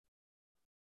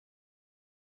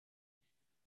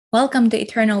Welcome to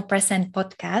Eternal Present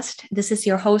podcast. This is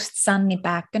your host, Sanni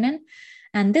Pääkkönen.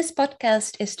 And this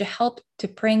podcast is to help to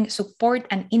bring support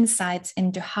and insights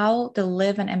into how to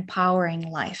live an empowering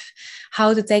life,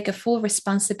 how to take a full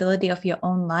responsibility of your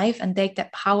own life and take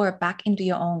that power back into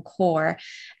your own core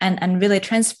and really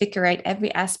transfigurate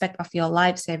every aspect of your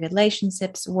life, say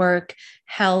relationships, work,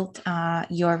 health,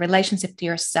 your relationship to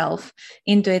yourself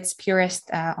into its purest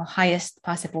or highest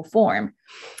possible form.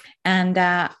 And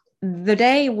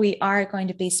today we are going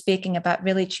to be speaking about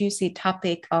really juicy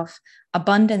topic of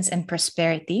abundance and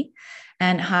prosperity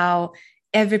and how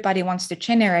everybody wants to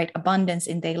generate abundance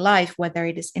in their life, whether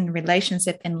it is in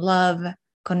relationship, in love,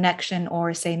 connection,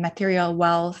 or say material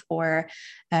wealth or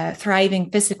thriving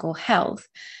physical health.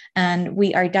 And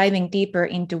we are diving deeper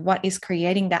into what is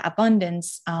creating that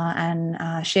abundance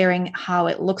and sharing how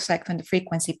it looks like from the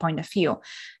frequency point of view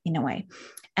in a way.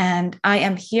 And I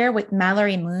am here with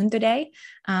Mallory Moon today.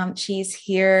 She's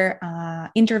here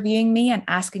interviewing me and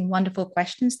asking wonderful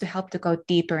questions to help to go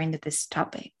deeper into this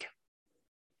topic.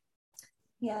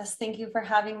 Yes, thank you for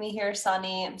having me here,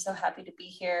 Sanni. I'm so happy to be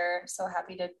here. So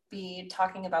happy to be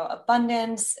talking about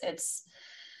abundance. It's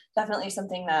definitely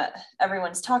something that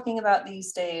everyone's talking about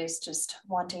these days, just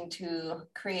wanting to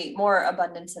create more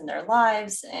abundance in their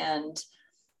lives. And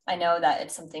I know that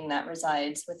it's something that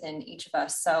resides within each of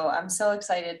us. So I'm so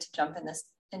excited to jump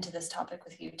into this topic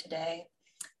with you today.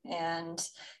 And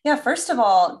yeah, first of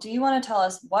all, do you want to tell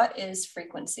us what is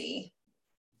frequency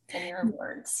in your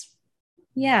words?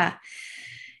 Yeah.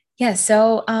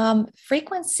 So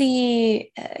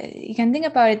frequency, you can think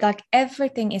about it like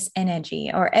everything is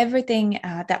energy or everything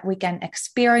that we can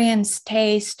experience,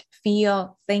 taste,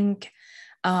 feel, think,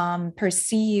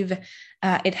 perceive,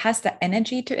 it has the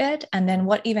energy to it. And then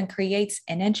what even creates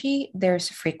energy, there's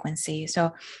frequency.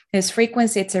 So there's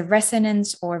frequency, it's a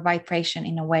resonance or vibration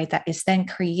in a way that is then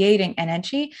creating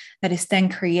energy, that is then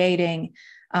creating,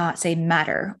 say,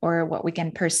 matter or what we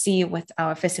can perceive with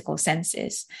our physical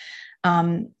senses.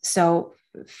 So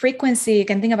frequency, you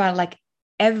can think about it like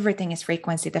everything is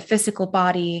frequency, the physical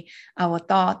body, our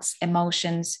thoughts,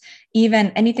 emotions, even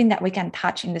anything that we can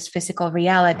touch in this physical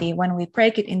reality. When we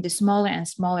break it into smaller and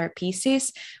smaller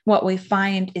pieces, what we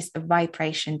find is a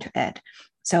vibration to it.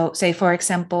 So say, for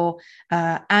example,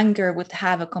 anger would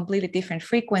have a completely different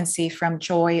frequency from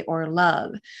joy or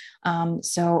love.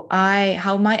 So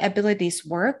how my abilities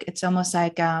work, it's almost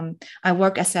like I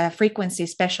work as a frequency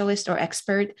specialist or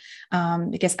expert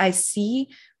because I see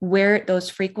where those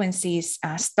frequencies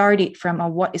started from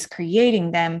or what is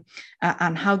creating them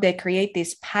and how they create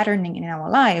this patterning in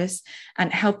our lives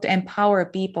and help to empower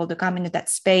people to come into that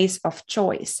space of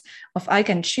choice of I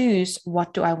can choose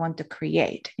what do I want to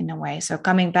create in a way. So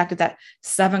coming back to that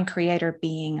seven creator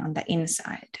being on the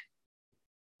inside.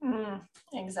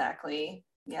 Exactly.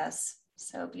 Yes.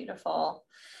 So beautiful.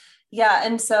 Yeah.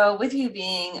 And so with you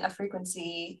being a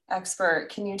frequency expert,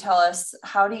 can you tell us,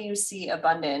 how do you see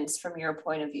abundance from your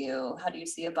point of view? How do you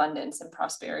see abundance and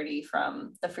prosperity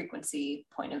from the frequency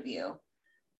point of view?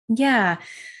 Yeah.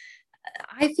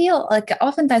 I feel like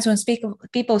oftentimes when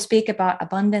people speak about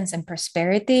abundance and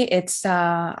prosperity, it's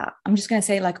I'm just going to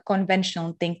say like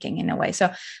conventional thinking in a way.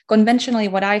 So conventionally,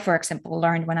 what I, for example,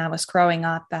 learned when I was growing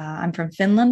up, I'm from Finland.